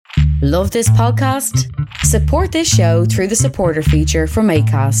Love this podcast? Support this show through the supporter feature from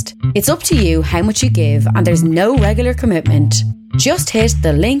Acast. It's up to you how much you give and there's no regular commitment. Just hit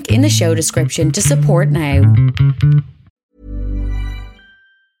the link in the show description to support now.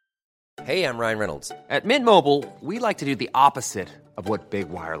 Hey, I'm Ryan Reynolds. At Mint Mobile, we like to do the opposite of what Big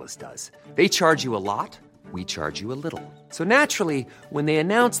Wireless does. They charge you a lot, we charge you a little. So naturally, when they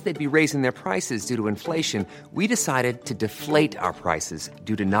announced they'd be raising their prices due to inflation, we decided to deflate our prices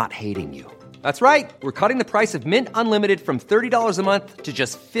due to not hating you. That's right. We're cutting the price of Mint Unlimited from $30 a month to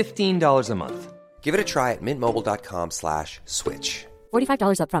just $15 a month. Give it a try at mintmobile.com/switch.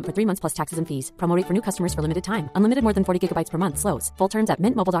 $45 up front for 3 months plus taxes and fees. Promo rate for new customers for limited time. Unlimited more than 40 gigabytes per month. Slows full terms at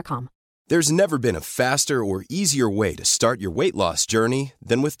mintmobile.com. There's never been a faster or easier way to start your weight loss journey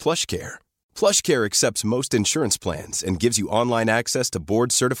than with PlushCare. PlushCare accepts most insurance plans and gives you online access to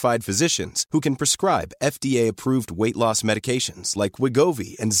board-certified physicians who can prescribe FDA-approved weight loss medications like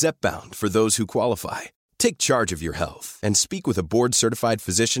Wegovy and Zepbound for those who qualify. Take charge of your health and speak with a board-certified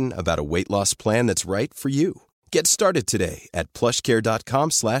physician about a weight loss plan that's right for you. Get started today at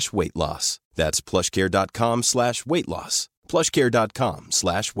plushcare.com/weight loss. That's plushcare.com/weight loss.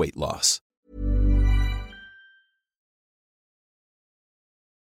 plushcare.com/weight loss.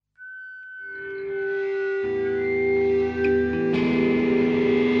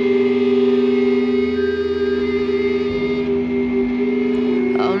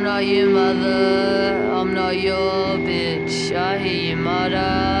 I'm not your mother, I'm not your bitch. I hear you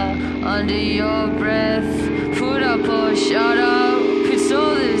mutter under your breath. Put up or shut up, it's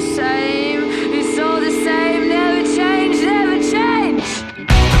all the same. It's all the same, never change, never change.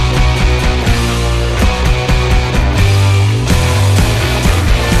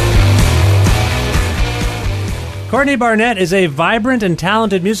 Courtney Barnett is a vibrant and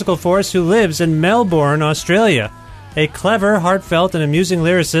talented musical force who lives in Melbourne, Australia. A clever, heartfelt, and amusing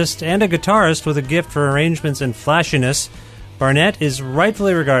lyricist and a guitarist with a gift for arrangements and flashiness, Barnett is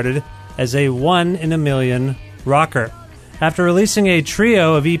rightfully regarded as a one-in-a-million rocker. After releasing a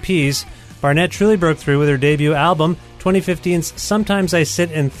trio of EPs, Barnett truly broke through with her debut album, 2015's Sometimes I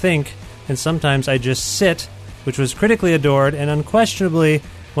Sit and Think, and Sometimes I Just Sit, which was critically adored and unquestionably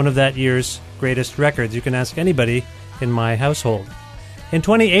one of that year's greatest records. You can ask anybody in my household. In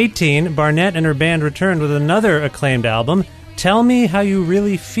 2018, Barnett and her band returned with another acclaimed album, Tell Me How You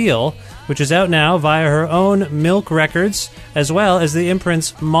Really Feel, which is out now via her own Milk Records, as well as the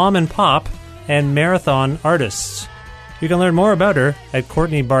imprints Mom and Pop and Marathon Artists. You can learn more about her at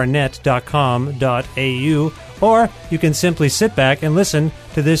courtneybarnett.com.au, or you can simply sit back and listen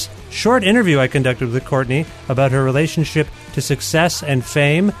to this short interview I conducted with Courtney about her relationship to success and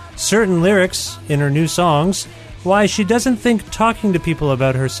fame, certain lyrics in her new songs, why she doesn't think talking to people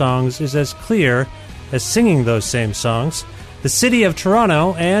about her songs is as clear as singing those same songs, the city of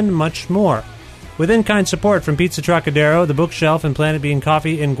Toronto, and much more. With in-kind support from Pizza Trocadero, The Bookshelf, and Planet Bean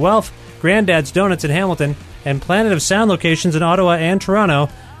Coffee in Guelph, Grandad's Donuts in Hamilton, and Planet of Sound locations in Ottawa and Toronto,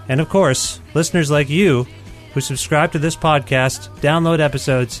 and of course, listeners like you who subscribe to this podcast, download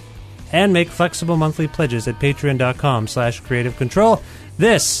episodes, and make flexible monthly pledges at patreon.com/Creative Control.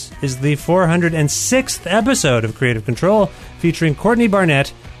 This is the 406th episode of Creative Control, featuring Courtney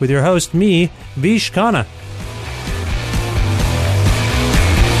Barnett, with your host, me, Vish Khanna.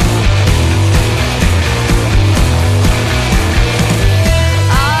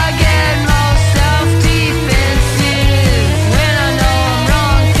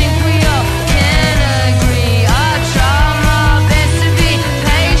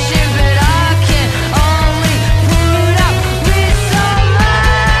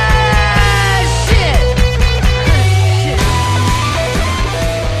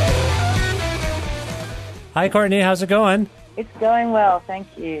 Hi, Courtney. How's it going? It's going well, thank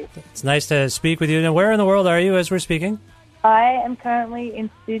you. It's nice to speak with you. Now, where in the world are you as we're speaking? I am currently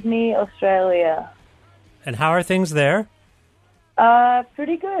in Sydney, Australia. And how are things there?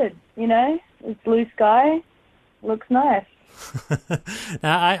 Pretty good, you know. It's blue sky. Looks nice.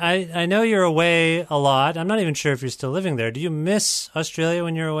 Now, I know you're away a lot. I'm not even sure if you're still living there. Do you miss Australia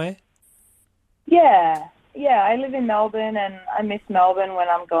when you're away? Yeah. I live in Melbourne, and I miss Melbourne when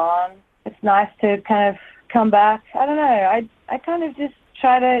I'm gone. It's nice to kind of come back. I don't know. I kind of just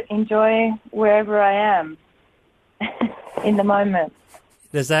try to enjoy wherever I am in the moment.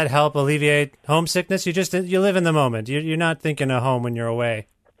 Does that help alleviate homesickness? You live in the moment. You're not thinking of home when you're away.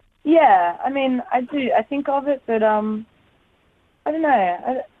 Yeah, I mean, I do. I think of it, but I don't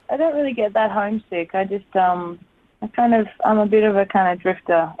know. I don't really get that homesick. I just I'm a bit of a kind of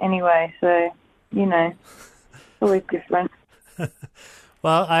drifter anyway. So you know, it's always different.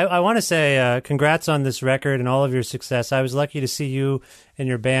 Well, I want to say congrats on this record and all of your success. I was lucky to see you and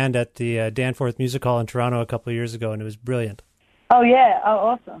your band at the Danforth Music Hall in Toronto a couple of years ago, and it was brilliant. Oh, yeah. Oh,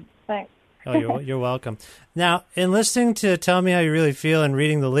 awesome. Thanks. Oh, you're welcome. Now, in listening to Tell Me How You Really Feel and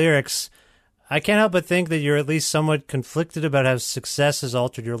reading the lyrics, I can't help but think that you're at least somewhat conflicted about how success has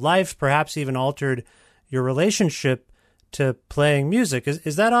altered your life, perhaps even altered your relationship to playing music.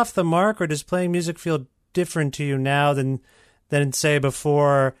 Is that off the mark, or does playing music feel different to you now than say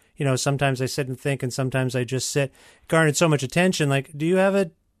before? You know, sometimes I sit and think, and sometimes I just sit, garnered so much attention. Like, do you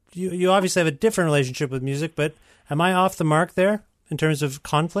have you obviously have a different relationship with music, but am I off the mark there in terms of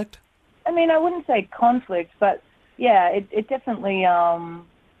conflict? I mean, I wouldn't say conflict, but yeah, it definitely,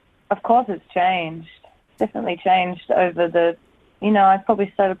 of course it's changed. Definitely changed over I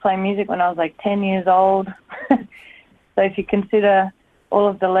probably started playing music when I was like 10 years old. So if you consider all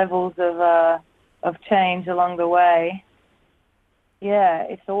of the levels of change along the way, yeah,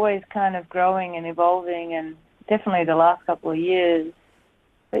 it's always kind of growing and evolving, and definitely the last couple of years.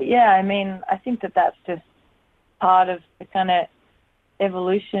 But yeah, I mean, I think that's just part of the kind of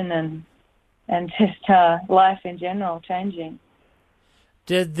evolution and just life in general changing.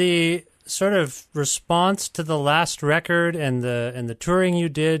 Did the sort of response to the last record and the touring you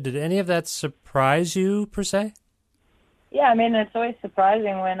did any of that surprise you per se? Yeah, I mean, it's always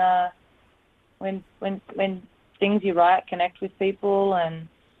surprising when things you write connect with people, and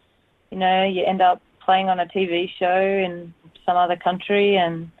you end up playing on a TV show in some other country,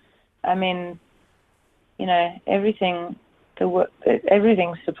 and I mean, everything's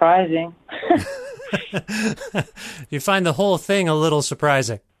surprising. You find the whole thing a little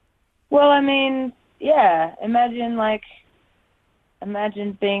surprising. Well, I mean, yeah. Imagine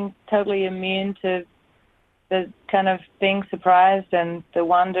being totally immune to the kind of being surprised and the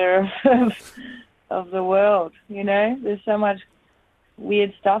wonder of the world. There's so much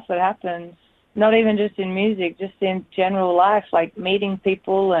weird stuff that happens. Not even just in music, just in general life, like meeting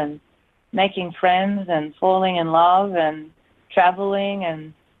people and making friends and falling in love and traveling,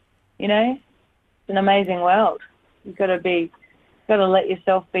 and it's an amazing world. You've got to let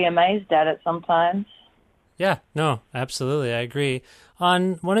yourself be amazed at it sometimes. Yeah, no, absolutely, I agree.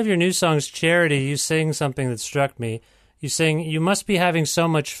 On one of your new songs, Charity, you sing something that struck me. You sing, "You must be having so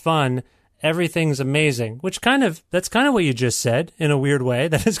much fun, everything's amazing," which that's kind of what you just said in a weird way.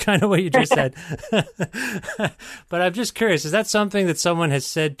 That is kind of what you just said. But I'm just curious, is that something that someone has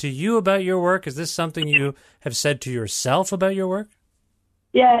said to you about your work? Is this something you have said to yourself about your work?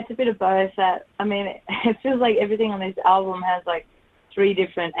 Yeah, it's a bit of both. I mean, it feels like everything on this album has like 3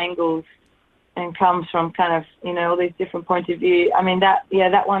 different angles and comes from kind of, all these different points of view. I mean, that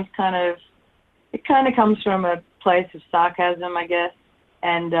one's it kind of comes from a place of sarcasm, I guess.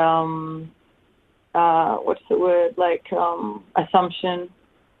 And what's the word, assumption.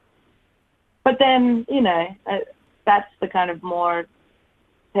 But then, that's the kind of more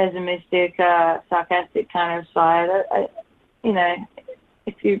pessimistic, sarcastic kind of side.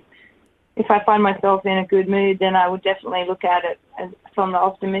 If I find myself in a good mood, then I would definitely look at it from the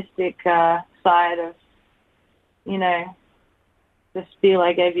optimistic side of, the spiel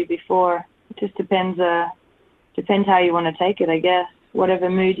I gave you before. It just depends how you want to take it, I guess. Whatever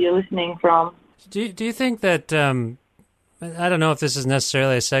mood you're listening from. Do you think that, I don't know if this is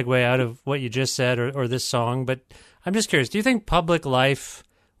necessarily a segue out of what you just said or this song, but I'm just curious, do you think public life,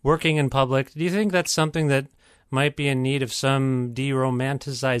 working in public, do you think that's something that might be in need of some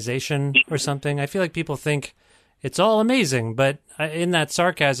de-romanticization or something? I feel like people think it's all amazing, but in that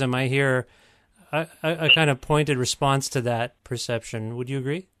sarcasm I hear a kind of pointed response to that perception. Would you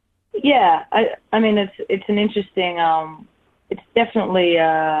agree? Yeah, I mean, it's an interesting... it's definitely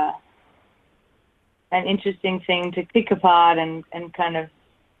an interesting thing to pick apart and kind of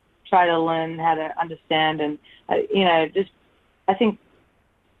try to learn how to understand. And, just I think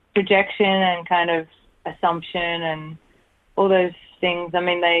projection and kind of assumption and all those things, I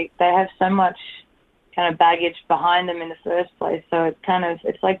mean, they have so much kind of baggage behind them in the first place. So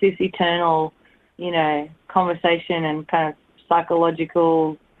it's like this eternal, conversation and kind of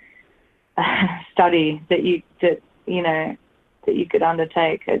psychological study that you could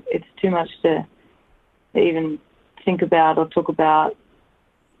undertake. It's too much to even think about or talk about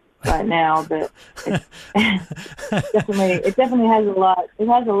right now, but it definitely has a lot. It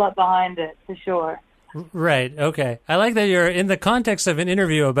has a lot behind it for sure. Right. Okay. I like that you're in the context of an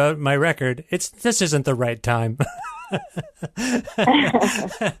interview about my record. This isn't the right time.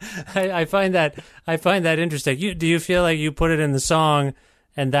 I find that interesting. Do you feel like you put it in the song,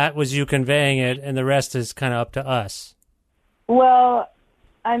 and that was you conveying it, and the rest is kind of up to us? Well,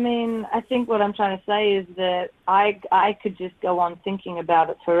 I mean, I think what I'm trying to say is that I could just go on thinking about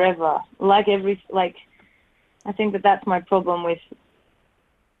it forever. I think that that's my problem with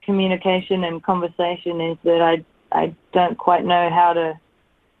communication and conversation, is that I don't quite know how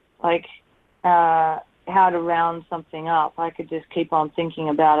to round something up. I could just keep on thinking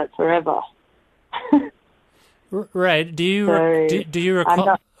about it forever. Right. Do you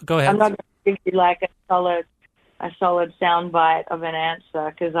recall? Go ahead. I'm not going to give you like a solid soundbite of an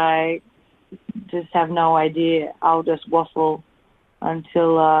answer, because I just have no idea. I'll just waffle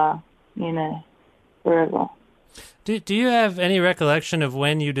until forever. Do you have any recollection of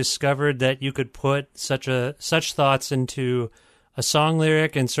when you discovered that you could put such thoughts into a song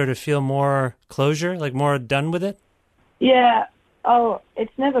lyric and sort of feel more closure, like more done with it? Yeah. Oh,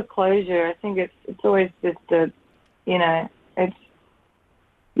 it's never closure. I think it's always just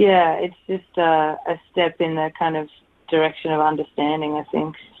it's just a step in the kind of direction of understanding, I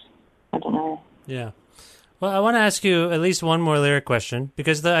think. I don't know. Yeah. Well, I want to ask you at least one more lyric question,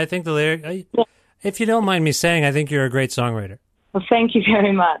 because I think the lyric, if you don't mind me saying, I think you're a great songwriter. Well, thank you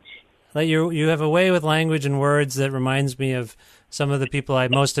very much. Like you have a way with language and words that reminds me of some of the people I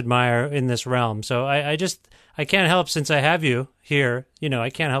most admire in this realm. So I can't help, since I have you here, I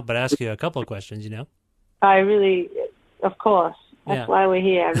can't help but ask you a couple of questions, I really, of course. That's why we're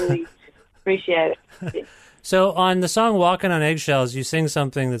here. I really appreciate it. So on the song Walking on Eggshells, you sing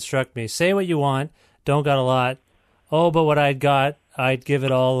something that struck me. Say what you want, don't got a lot. Oh, but what I'd got, I'd give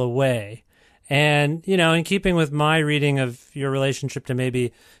it all away. And, in keeping with my reading of your relationship to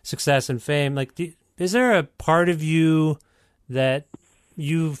maybe success and fame, is there a part of you that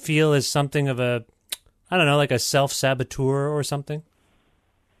you feel is something of a, I don't know, like a self-saboteur or something?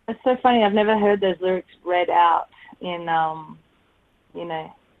 It's so funny. I've never heard those lyrics read out in,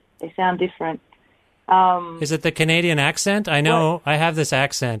 they sound different. Is it the Canadian accent? I know I have this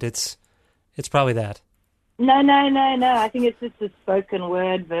accent. It's probably that. No. I think it's just a spoken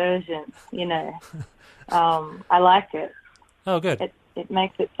word version, I like it. Oh, good. It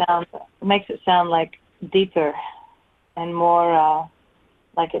makes it sound like deeper and more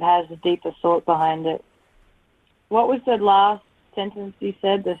like it has a deeper thought behind it. What was the last sentence you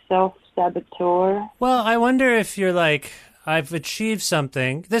said? The self-saboteur? Well, I wonder if you're like, I've achieved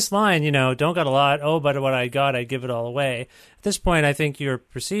something. This line, don't got a lot. Oh, but what I got, I give it all away. At this point, I think you're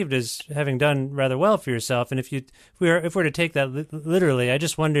perceived as having done rather well for yourself. And if we're to take that literally, I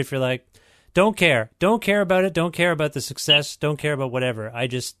just wonder if you're like, don't care about it. Don't care about the success. Don't care about whatever. I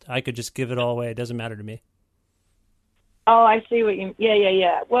could just give it all away. It doesn't matter to me. Oh, I see what you.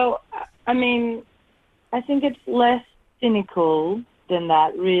 Yeah. Well, I mean, I think it's less cynical than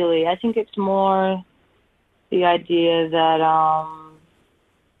that, really. I think it's more the idea that,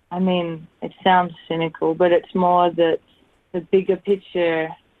 it sounds cynical, but it's more that the bigger picture,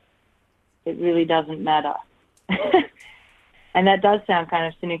 it really doesn't matter. And that does sound kind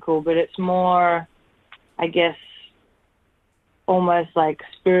of cynical, but it's more, I guess, almost like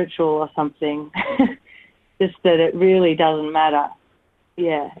spiritual or something. Just that it really doesn't matter.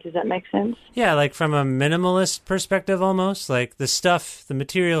 Yeah, does that make sense? Yeah, like from a minimalist perspective almost, like the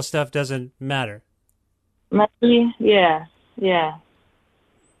material stuff doesn't matter. Maybe, yeah.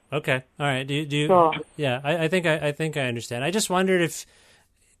 Okay, all right. Do you? Sure. Yeah, I think I understand. I just wondered if,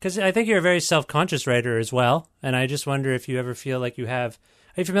 because I think you're a very self-conscious writer as well, and I just wonder if you ever feel like you have.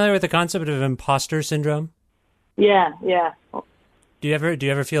 Are you familiar with the concept of imposter syndrome? Yeah. Do you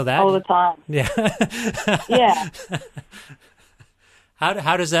ever feel that? All the time. Yeah. Yeah.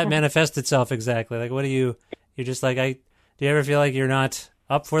 How does that manifest itself exactly? Like, what do you're just like, do you ever feel like you're not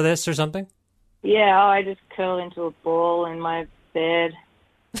up for this or something? Yeah, I just curl into a ball in my bed,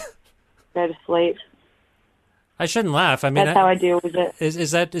 go to sleep. I shouldn't laugh. I mean, that's how I deal with it. Is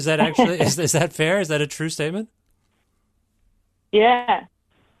that actually is that fair? Is that a true statement? Yeah.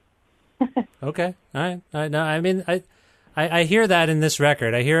 Okay. All right. No, I mean, I hear that in this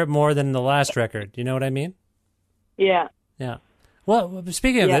record. I hear it more than the last record. You know what I mean? Yeah. Yeah. Well,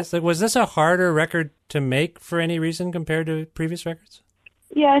 speaking of this, was this a harder record to make for any reason compared to previous records?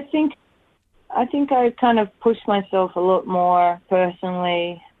 Yeah, I think I kind of pushed myself a lot more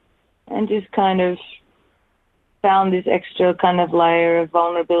personally, and just kind of found this extra kind of layer of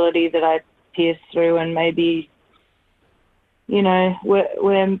vulnerability that I pierced through, and maybe,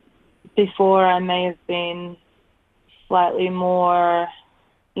 where before I may have been slightly more,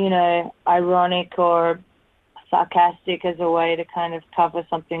 ironic or sarcastic as a way to kind of cover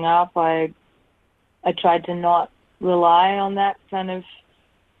something up. I tried to not rely on that kind of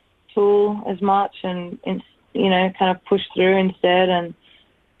tool as much, and kind of push through instead. And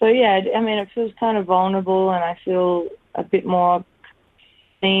so, yeah, I mean, it feels kind of vulnerable, and I feel a bit more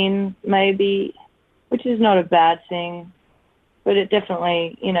scene, maybe, which is not a bad thing, but it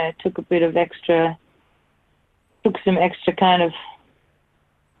definitely, took some extra kind of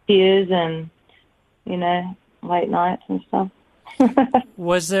tears and, late nights and stuff.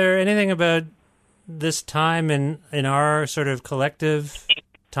 Was there anything about this time in our sort of collective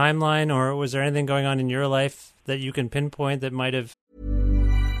timeline, or was there anything going on in your life that you can pinpoint that might have...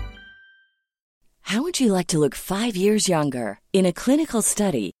 How would you like to look 5 years younger? In a clinical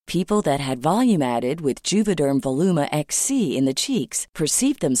study, people that had volume added with Juvederm Voluma XC in the cheeks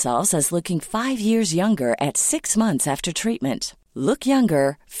perceived themselves as looking 5 years younger at 6 months after treatment. Look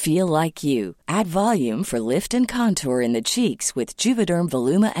younger, feel like you. Add volume for lift and contour in the cheeks with Juvederm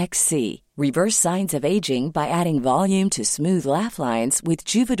Voluma XC. Reverse signs of aging by adding volume to smooth laugh lines with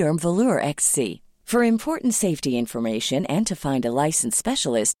Juvederm Volure XC. For important safety information and to find a licensed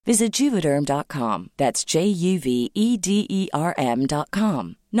specialist, visit Juvederm.com. That's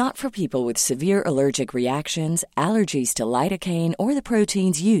JUVEDERM.com. Not for people with severe allergic reactions, allergies to lidocaine, or the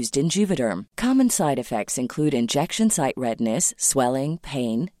proteins used in Juvederm. Common side effects include injection site redness, swelling,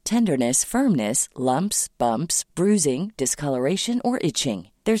 pain, tenderness, firmness, lumps, bumps, bruising, discoloration, or itching.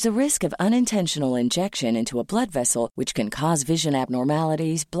 There's a risk of unintentional injection into a blood vessel, which can cause vision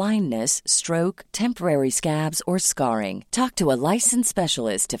abnormalities, blindness, stroke, temporary scabs, or scarring. Talk to a licensed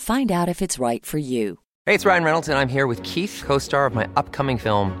specialist to find out if it's right for you. Hey, it's Ryan Reynolds, and I'm here with Keith, co-star of my upcoming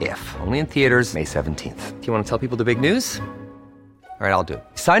film, If, only in theaters May 17th. Do you want to tell people the big news? All right, I'll do it.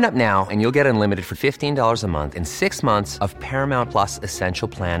 Sign up now and you'll get unlimited for $15 a month and 6 months of Paramount Plus Essential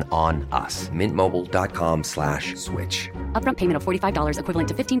Plan on us. MintMobile.com/switch. Upfront payment of $45 equivalent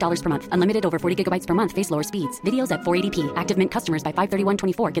to $15 per month. Unlimited over 40 gigabytes per month. Face lower speeds. Videos at 480p. Active Mint customers by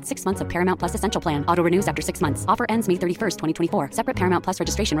 531.24 get 6 months of Paramount Plus Essential Plan. Auto renews after 6 months. Offer ends May 31st, 2024. Separate Paramount Plus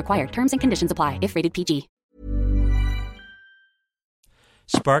registration required. Terms and conditions apply if rated PG.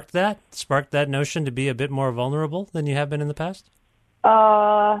 Sparked that notion to be a bit more vulnerable than you have been in the past?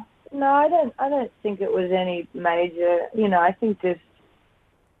 No, I don't think it was any major, I think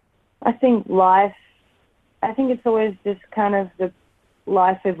life, I think it's always just kind of the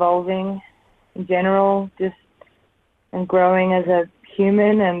life evolving in general, just and growing as a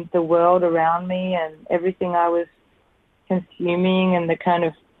human and the world around me and everything I was consuming and the kind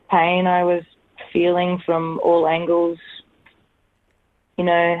of pain I was feeling from all angles,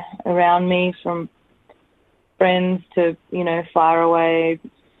 around me, from friends to, far away,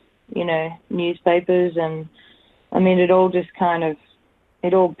 newspapers. And I mean, it all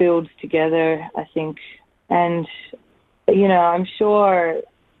builds together, I think. And, I'm sure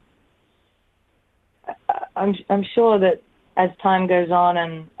that as time goes on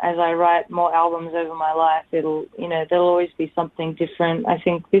and as I write more albums over my life, there'll always be something different. I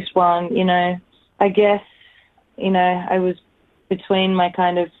think this one, I guess, I was between my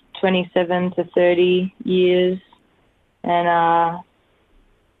kind of 27 to 30 years, and I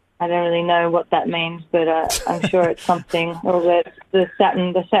don't really know what that means, but I'm sure it's something. All that the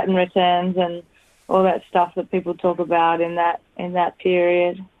Saturn returns and all that stuff that people talk about in that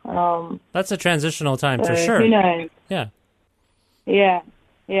period. That's a transitional time for sure. Who knows? Yeah.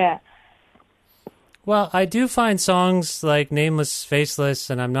 Well, I do find songs like Nameless, Faceless,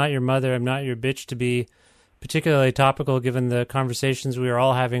 and I'm Not Your Mother, I'm Not Your Bitch to be particularly topical given the conversations we are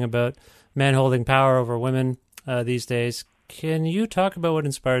all having about men holding power over women these days. Can you talk about what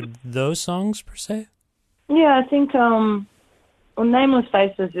inspired those songs, per se? Yeah, I think Nameless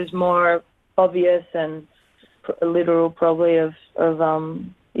Faceless is more obvious and literal probably of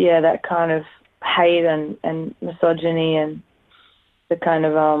that kind of hate and misogyny and the kind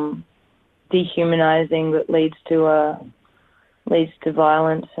of dehumanizing that leads to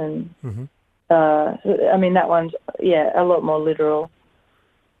violence and I mean, that one's, a lot more literal.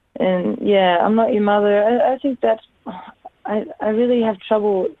 And, I'm Not Your Mother. I think that's, I really have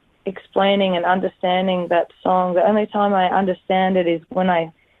trouble explaining and understanding that song. The only time I understand it is when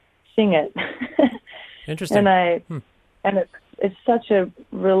I sing it. Interesting. And it's such a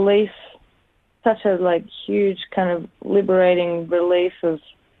relief, such a, huge kind of liberating relief of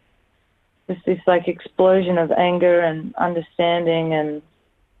just this, explosion of anger and understanding. And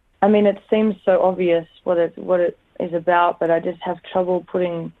I mean, it seems so obvious what it is about, but I just have trouble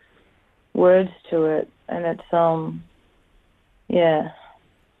putting words to it. And it's,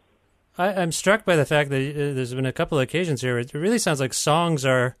 I'm struck by the fact that there's been a couple of occasions here. It really sounds like songs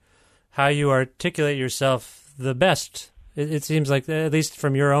are how you articulate yourself the best. It seems like, at least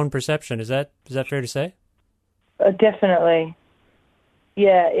from your own perception. Is that fair to say? Definitely.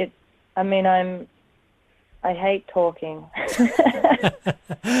 Yeah, I hate talking.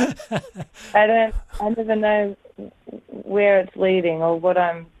 I never know where it's leading or what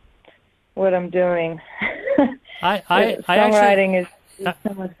I'm doing. Songwriting is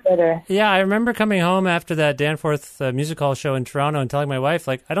so much better. Yeah, I remember coming home after that Danforth Music Hall show in Toronto and telling my wife,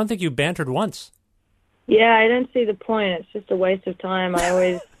 like, I don't think you bantered once. Yeah, I don't see the point. It's just a waste of time. I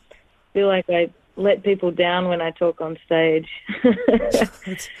always feel like I let people down when I talk on stage.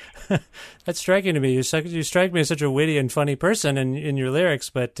 That's striking to me. You strike me as such a witty and funny person in your lyrics,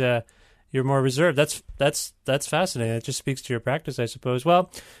 but you're more reserved. That's fascinating. It just speaks to your practice, I suppose. Well,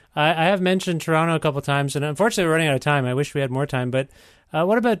 I have mentioned Toronto a couple of times, and unfortunately we're running out of time. I wish we had more time, but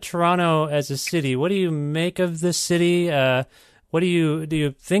what about Toronto as a city? What do you make of this city? What do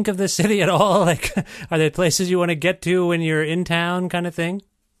you think of this city at all? Like, are there places you want to get to when you're in town, kind of thing?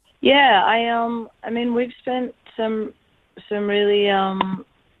 Yeah, I mean, we've spent some really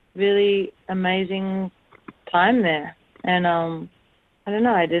really amazing time there, and I don't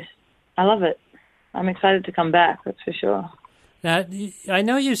know, I love it. I'm excited to come back, that's for sure. Now, I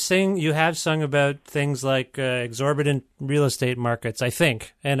know you have sung about things like exorbitant real estate markets, I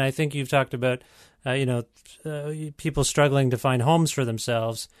think, and I think you've talked about people struggling to find homes for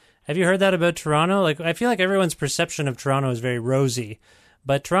themselves. Have you heard that about Toronto? Like, I feel like everyone's perception of Toronto is very rosy,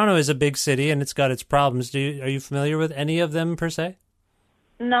 but Toronto is a big city and it's got its problems. Are you familiar with any of them per se?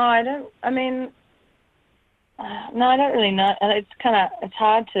 No, I don't. I mean, no, I don't really know. It's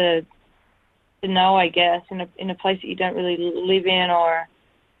hard to know, I guess, in a place that you don't really live in, or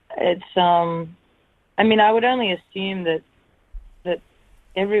it's. I mean, I would only assume that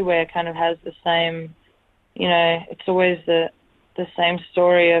everywhere kind of has the same. You know, it's always the same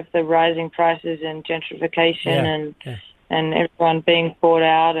story of the rising prices and gentrification and everyone being bought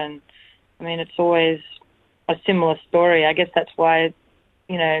out, and I mean, it's always a similar story. I guess that's why,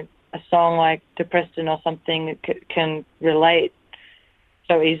 you know, a song like Depreston or something can relate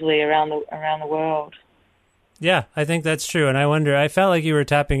so easily around the world. Yeah, I think that's true. And I felt like you were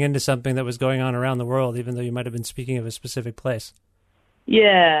tapping into something that was going on around the world, even though you might have been speaking of a specific place.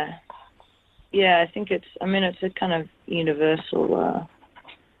 Yeah. Yeah, I think it's a kind of universal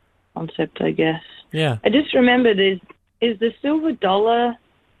concept, I guess. Yeah. I just remembered, is the Silver Dollar,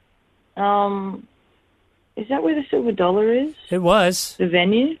 is that where the Silver Dollar is? It was. The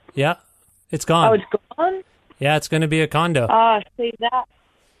venue? Yeah. It's gone. Oh, it's gone? Yeah, it's going to be a condo. Oh, see,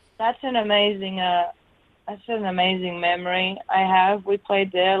 that's an amazing memory I have. We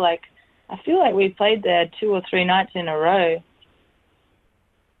played there, I feel like we played there 2 or 3 nights in a row.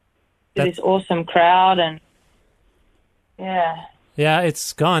 This awesome crowd, and yeah. Yeah,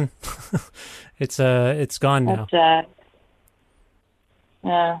 it's gone. It's gone now.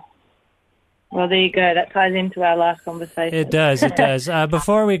 Yeah. Well, there you go. That ties into our last conversation. It does.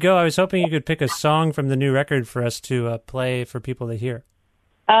 Before we go, I was hoping you could pick a song from the new record for us to play for people to hear.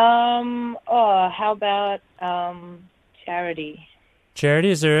 How about Charity? Charity?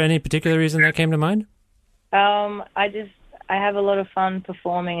 Is there any particular reason that came to mind? I have a lot of fun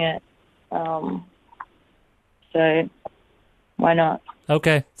performing it. So why not?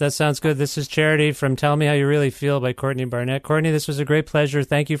 Okay, that sounds good. This is Charity from Tell Me How You Really Feel by Courtney Barnett. Courtney, this was a great pleasure.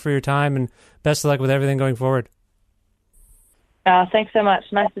 Thank you for your time, and best of luck with everything going forward. Thanks so much.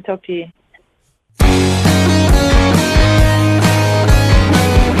 Nice to talk to you.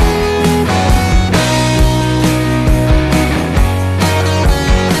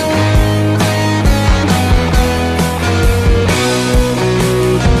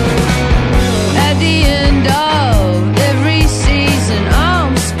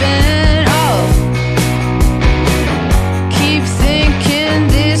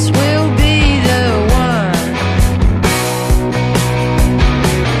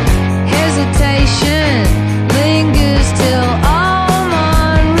 Hesitation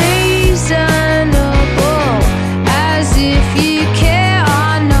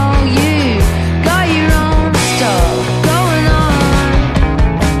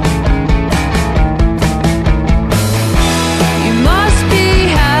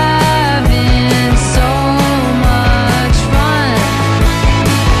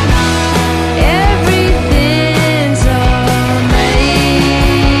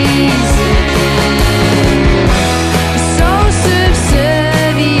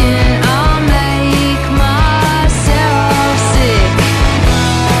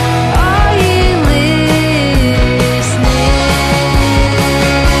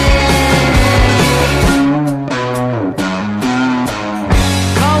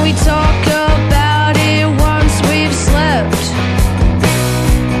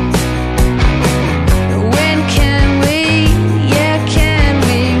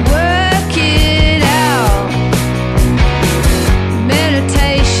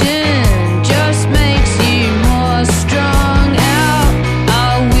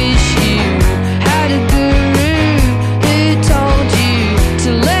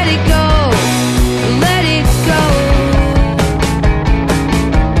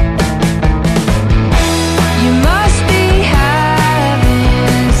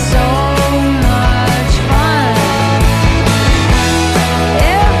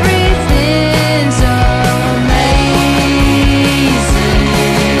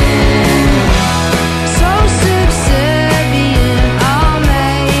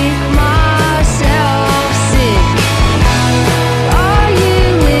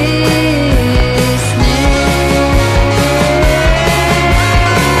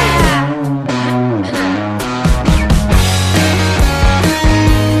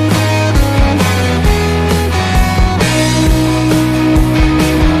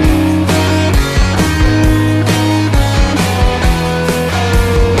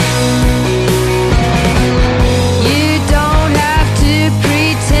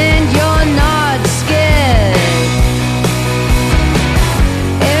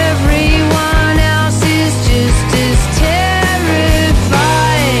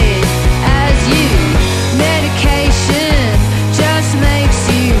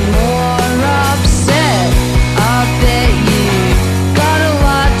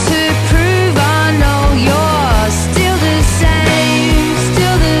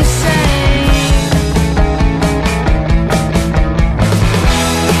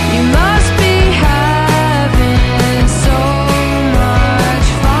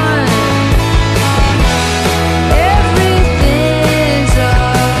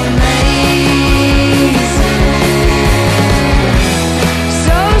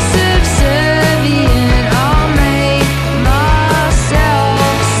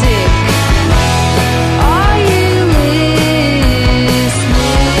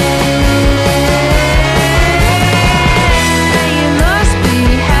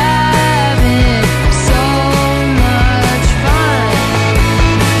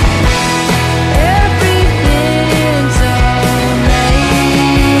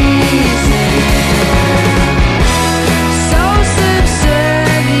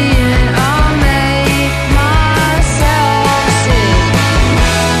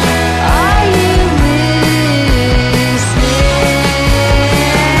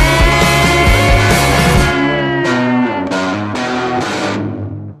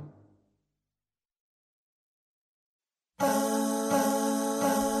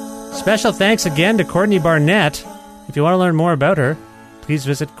Special thanks again to Courtney Barnett. If you want to learn more about her, please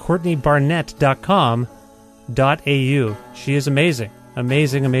visit CourtneyBarnett.com.au. She is amazing.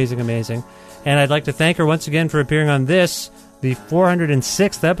 Amazing, amazing, amazing. And I'd like to thank her once again for appearing on this, the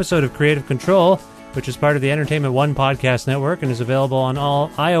 406th episode of Creative Control, which is part of the Entertainment One podcast network and is available on all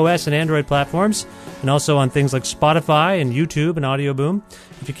iOS and Android platforms, and also on things like Spotify and YouTube and Audio Boom.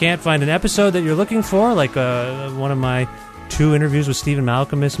 If you can't find an episode that you're looking for, like one of my 2 interviews with Stephen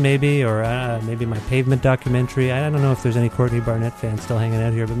Malcolmus maybe, or maybe my Pavement documentary, I don't know if there's any Courtney Barnett fans still hanging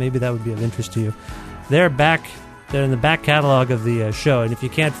out here, but maybe that would be of interest to you. They're in the back catalog of the show, and if you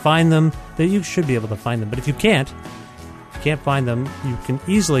can't find them, then you should be able to find them. But if you can't find them, you can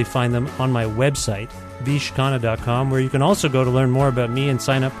easily find them on my website, vishkhanna.com, where you can also go to learn more about me and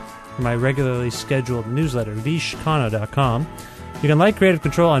sign up for my regularly scheduled newsletter, vishkhanna.com. You can like Creative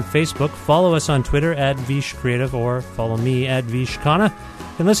Control on Facebook, follow us on Twitter at vishcreative, or follow me at vishkhanna.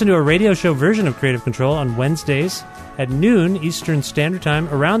 You can listen to a radio show version of Creative Control on Wednesdays at noon Eastern Standard Time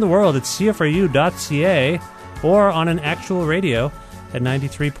around the world at cfru.ca, or on an actual radio at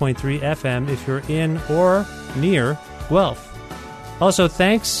 93.3 FM if you're in or near Guelph. Also,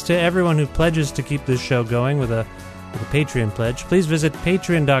 thanks to everyone who pledges to keep this show going with a Patreon pledge. Please visit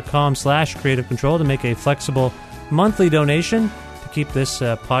patreon.com/Creative Control to make a flexible monthly donation to keep this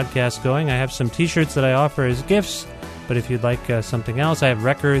podcast going. I have some t-shirts that I offer as gifts, but if you'd like something else, I have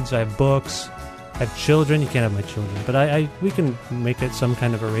records, I have books, I have children. You can't have my children, but we can make it some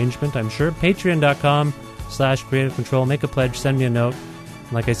kind of arrangement, I'm sure. Patreon.com/Creative Control. Make a pledge, send me a note.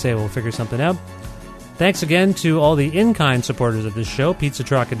 Like I say, we'll figure something out. Thanks again to all the in-kind supporters of this show: Pizza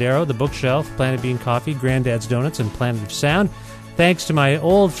Trocadero, The Bookshelf, Planet Bean Coffee, Granddad's Donuts, and Planet of Sound. Thanks to my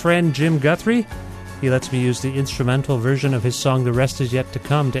old friend Jim Guthrie. He lets me use the instrumental version of his song The Rest Is Yet to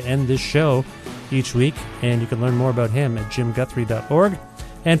Come to end this show each week, and you can learn more about him at jimguthrie.org.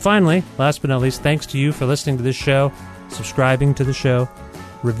 And finally, last but not least, thanks to you for listening to this show, subscribing to the show,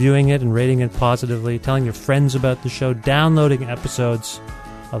 reviewing it and rating it positively, telling your friends about the show, downloading episodes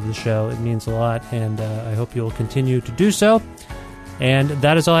of the show. It means a lot, and I hope you'll continue to do so. And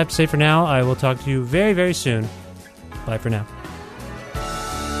that is all I have to say for now. I will talk to you very, very soon. Bye for now.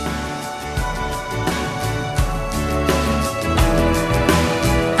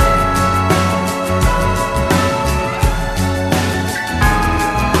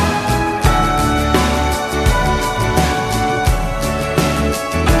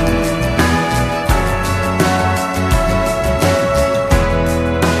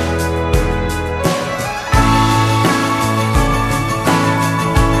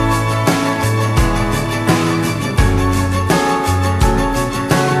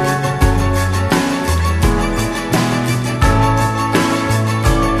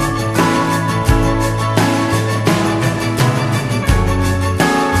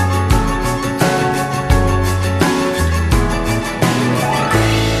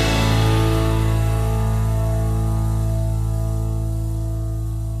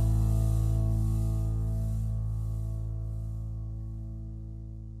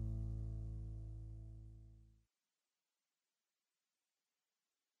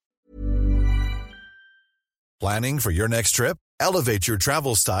 Planning for your next trip? Elevate your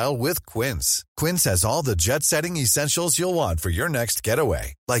travel style with Quince. Quince has all the jet-setting essentials you'll want for your next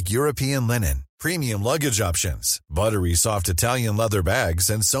getaway, like European linen, premium luggage options, buttery soft Italian leather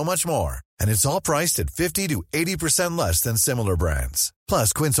bags, and so much more. And it's all priced at 50 to 80% less than similar brands.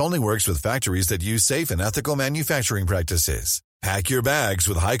 Plus, Quince only works with factories that use safe and ethical manufacturing practices. Pack your bags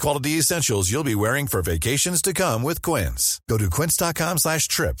with high-quality essentials you'll be wearing for vacations to come with Quince. Go to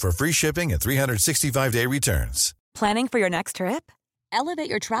quince.com/trip for free shipping and 365-day returns. Planning for your next trip? Elevate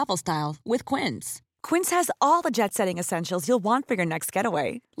your travel style with Quince. Quince has all the jet-setting essentials you'll want for your next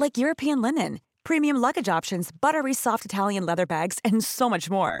getaway, like European linen, premium luggage options, buttery soft Italian leather bags, and so much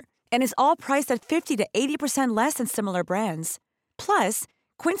more. And is all priced at 50 to 80% less than similar brands. Plus,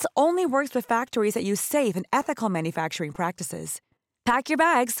 Quince only works with factories that use safe and ethical manufacturing practices. Pack your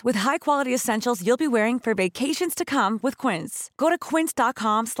bags with high-quality essentials you'll be wearing for vacations to come with Quince. Go to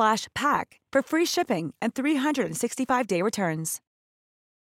quince.com/pack for free shipping and 365-day returns.